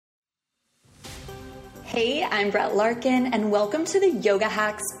Hey, I'm Brett Larkin, and welcome to the Yoga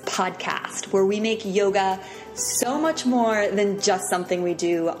Hacks podcast, where we make yoga so much more than just something we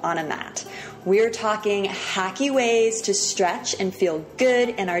do on a mat. We're talking hacky ways to stretch and feel good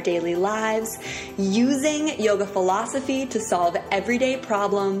in our daily lives, using yoga philosophy to solve everyday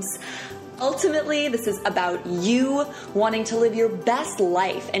problems. Ultimately, this is about you wanting to live your best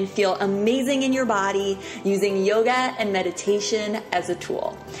life and feel amazing in your body using yoga and meditation as a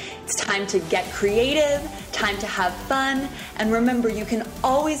tool. It's time to get creative, time to have fun, and remember, you can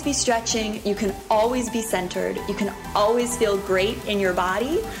always be stretching, you can always be centered, you can always feel great in your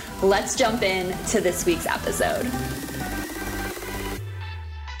body. Let's jump in to this week's episode.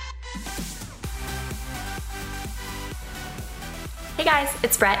 Hey guys,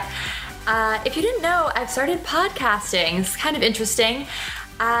 it's Brett. If you didn't know, I've started podcasting. It's kind of interesting.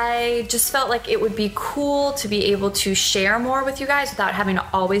 I just felt like it would be cool to be able to share more with you guys without having to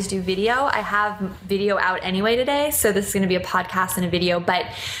always do video. I have video out anyway today, so this is going to be a podcast and a video, but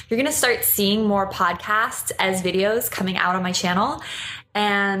you're going to start seeing more podcasts as videos coming out on my channel.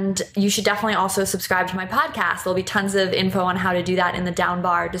 And you should definitely also subscribe to my podcast. There'll be tons of info on how to do that in the down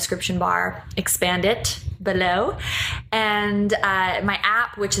bar, description bar, expand it below. And my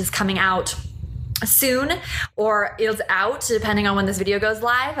app, which is coming out soon, or it's out depending on when this video goes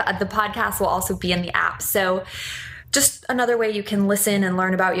live, the podcast will also be in the app. So just another way you can listen and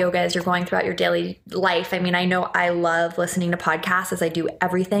learn about yoga as you're going throughout your daily life. I mean, I know I love listening to podcasts as I do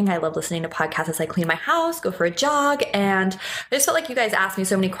everything. I love listening to podcasts as I clean my house, go for a jog, and I just felt like you guys asked me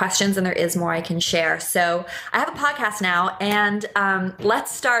so many questions and there is more I can share. So I have a podcast now, and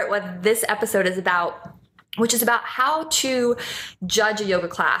let's start what this episode is about, which is about how to judge a yoga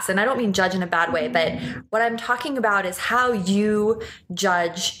class. And I don't mean judge in a bad way, but what I'm talking about is how you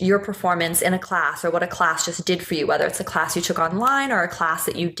judge your performance in a class or what a class just did for you, whether it's a class you took online or a class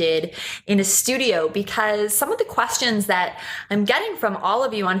that you did in a studio. Because some of the questions that I'm getting from all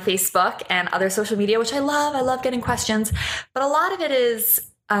of you on Facebook and other social media, which I love getting questions, but a lot of it is,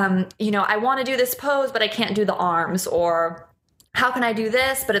 I want to do this pose, but I can't do the arms, or how can I do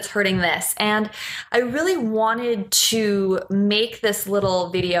this, but it's hurting this? And I really wanted to make this little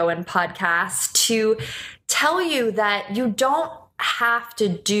video and podcast to tell you that you don't have to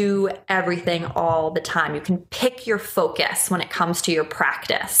do everything all the time. You can pick your focus when it comes to your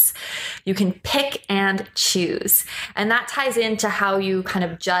practice. You can pick and choose. And that ties into how you kind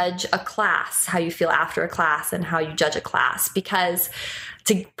of judge a class, how you feel after a class, and how you judge a class. Because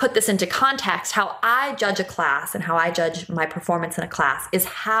to put this into context, how I judge a class and how I judge my performance in a class is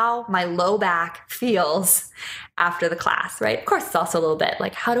how my low back feels after the class, right? Of course, it's also a little bit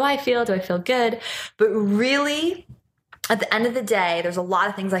like, how do I feel? Do I feel good? But really, at the end of the day, there's a lot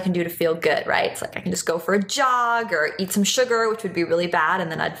of things I can do to feel good, right? It's like I can just go for a jog or eat some sugar, which would be really bad,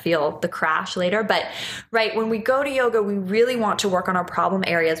 and then I'd feel the crash later. But right, when we go to yoga, we really want to work on our problem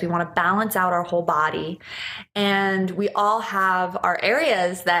areas. We want to balance out our whole body. And we all have our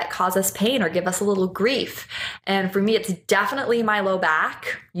areas that cause us pain or give us a little grief. And for me, it's definitely my low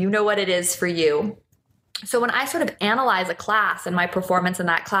back. You know what it is for you. So when I sort of analyze a class and my performance in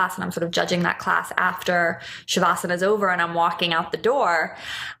that class, and I'm sort of judging that class after Shavasana is over and I'm walking out the door,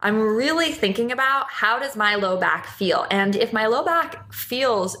 I'm really thinking about, how does my low back feel? And if my low back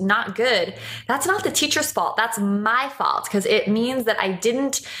feels not good, that's not the teacher's fault. That's my fault, because it means that I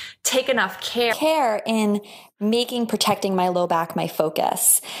didn't take enough care in making protecting my low back my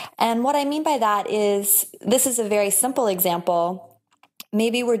focus. And what I mean by that is, this is a very simple example.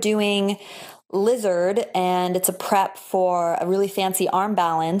 Maybe we're doing Lizard and it's a prep for a really fancy arm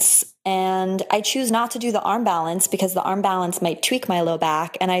balance, and I choose not to do the arm balance because the arm balance might tweak my low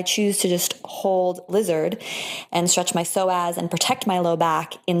back, and I choose to just hold Lizard and stretch my psoas and protect my low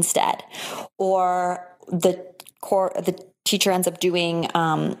back instead. Or the teacher ends up doing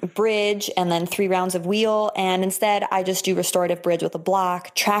bridge and then 3 rounds of wheel, and instead I just do restorative bridge with a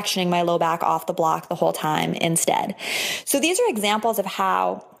block, tractioning my low back off the block the whole time instead. So these are examples of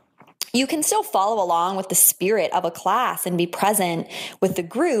how you can still follow along with the spirit of a class and be present with the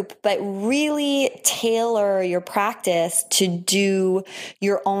group, but really tailor your practice to do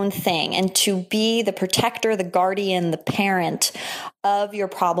your own thing and to be the protector, the guardian, the parent of your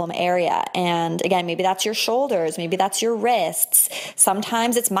problem area. And again, maybe that's your shoulders, maybe that's your wrists.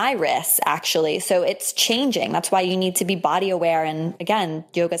 Sometimes it's my wrists, actually. So it's changing. That's why you need to be body aware. And again,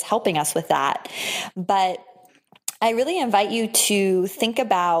 yoga's helping us with that. But I really invite you to think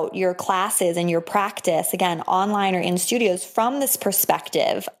about your classes and your practice, again, online or in studios, from this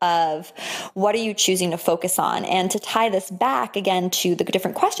perspective of what are you choosing to focus on? And to tie this back again to the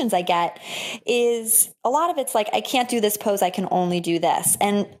different questions I get is a lot of it's like, I can't do this pose, I can only do this.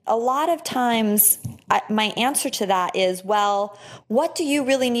 And a lot of times my answer to that is, well, what do you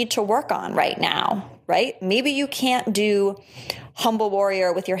really need to work on right now, right? Maybe you can't do humble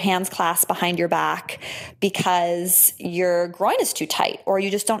warrior with your hands clasped behind your back because your groin is too tight, or you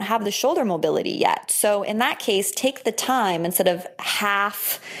just don't have the shoulder mobility yet. So in that case, take the time, instead of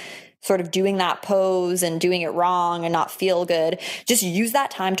half sort of doing that pose and doing it wrong and not feel good, just use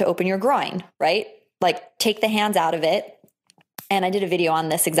that time to open your groin, right? Like, take the hands out of it. And I did a video on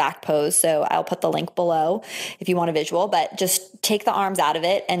this exact pose, so I'll put the link below if you want a visual, but just take the arms out of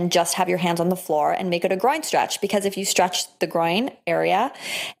it and just have your hands on the floor and make it a groin stretch. Because if you stretch the groin area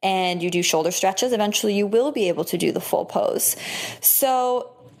and you do shoulder stretches, eventually you will be able to do the full pose.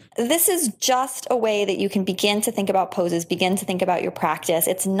 So this is just a way that you can begin to think about poses, begin to think about your practice.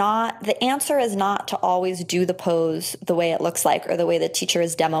 The answer is not to always do the pose the way it looks like, or the way the teacher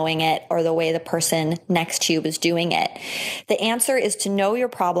is demoing it, or the way the person next to you is doing it. The answer is to know your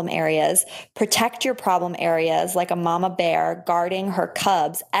problem areas, protect your problem areas like a mama bear guarding her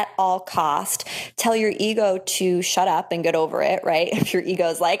cubs at all cost. Tell your ego to shut up and get over it, right? If your ego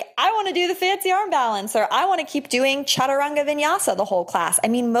is like, I want to do the fancy arm balance, or I want to keep doing chaturanga vinyasa the whole class. I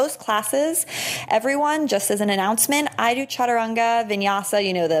mean, most classes, everyone, just as an announcement, I do chaturanga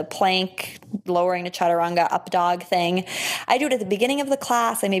vinyasa, the plank, lowering to chaturanga, up dog thing. I do it at the beginning of the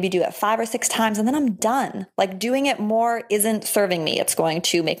class. I maybe do it 5 or 6 times, and then I'm done. Like, doing it more isn't serving me. It's going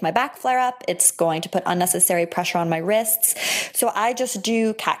to make my back flare up. It's going to put unnecessary pressure on my wrists. So I just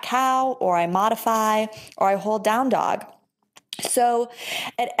do cat-cow, or I modify, or I hold down dog. So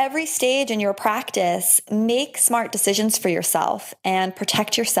at every stage in your practice, make smart decisions for yourself and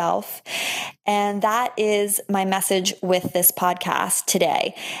protect yourself. And that is my message with this podcast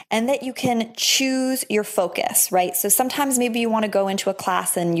today. And that you can choose your focus, right? So sometimes maybe you want to go into a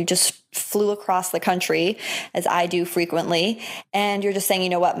class and you just flew across the country, as I do frequently, and you're just saying, you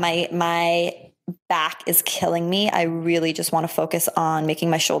know what, my back is killing me. I really just want to focus on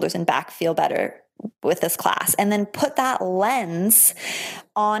making my shoulders and back feel better with this class, and then put that lens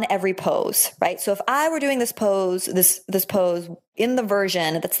on every pose, right? So if I were doing this pose, this pose in the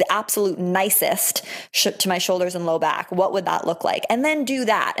version that's the absolute nicest to my shoulders and low back, what would that look like? And then do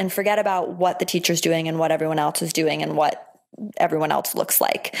that and forget about what the teacher's doing and what everyone else is doing and what everyone else looks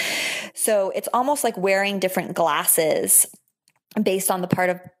like. So it's almost like wearing different glasses based on the part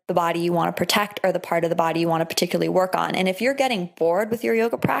of the body you want to protect, or the part of the body you want to particularly work on. And if you're getting bored with your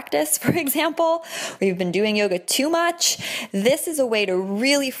yoga practice, for example, or you've been doing yoga too much, this is a way to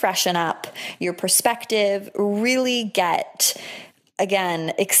really freshen up your perspective, really get,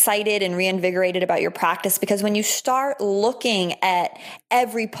 again, excited and reinvigorated about your practice. Because when you start looking at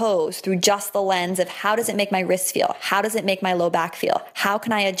every pose through just the lens of how does it make my wrist feel? How does it make my low back feel? How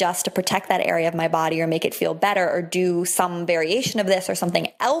can I adjust to protect that area of my body or make it feel better, or do some variation of this or something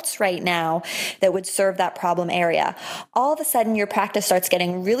else right now that would serve that problem area? All of a sudden, your practice starts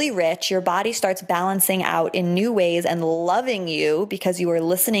getting really rich. Your body starts balancing out in new ways and loving you because you are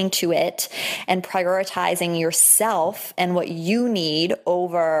listening to it and prioritizing yourself and what you need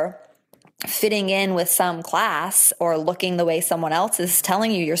over fitting in with some class or looking the way someone else is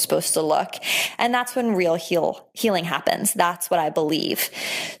telling you you're supposed to look. And that's when real healing happens. That's what I believe.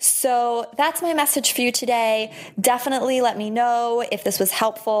 So that's my message for you today. Definitely let me know if this was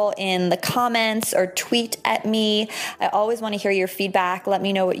helpful in the comments, or tweet at me. I always want to hear your feedback. Let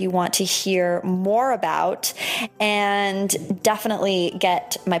me know what you want to hear more about, and definitely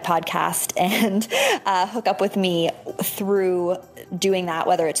get my podcast and hook up with me through doing that,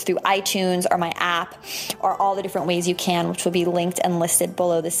 whether it's through iTunes or my app, or all the different ways you can, which will be linked and listed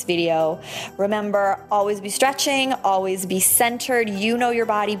below this video. Remember, always be stretching, always be centered. You know your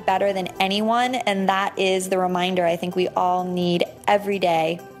body better than anyone, and that is the reminder I think we all need every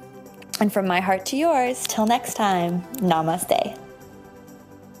day. And from my heart to yours, till next time, namaste.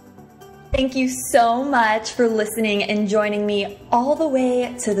 Thank you so much for listening and joining me all the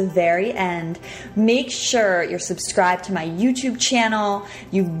way to the very end. Make sure you're subscribed to my YouTube channel.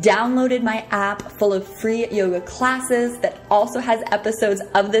 You've downloaded my app full of free yoga classes that also has episodes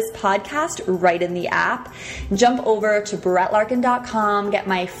of this podcast right in the app. Jump over to BaretteLarkin.com, get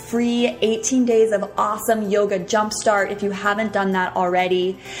my free 18 days of awesome yoga jumpstart if you haven't done that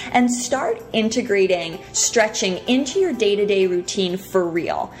already, and start integrating stretching into your day-to-day routine for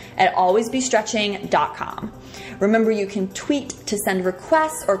real at alwaysbestretching.com. Remember, you can tweet to send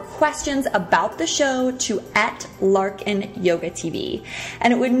requests or questions about the show to @LarkinYogaTV.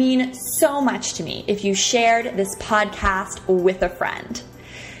 And it would mean so much to me if you shared this podcast with a friend.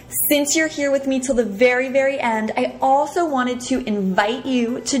 Since you're here with me till the very, very end, I also wanted to invite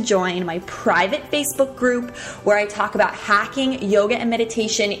you to join my private Facebook group where I talk about hacking yoga and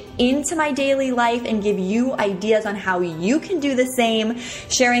meditation into my daily life and give you ideas on how you can do the same,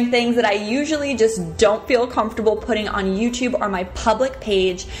 sharing things that I usually just don't feel comfortable putting on YouTube or my public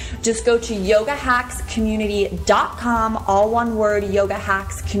page. Just go to yogahackscommunity.com, all one word, Yoga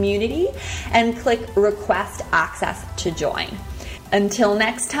Hacks Community, and click Request Access to join. Until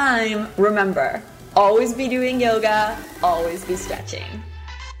next time, remember, always be doing yoga, always be stretching.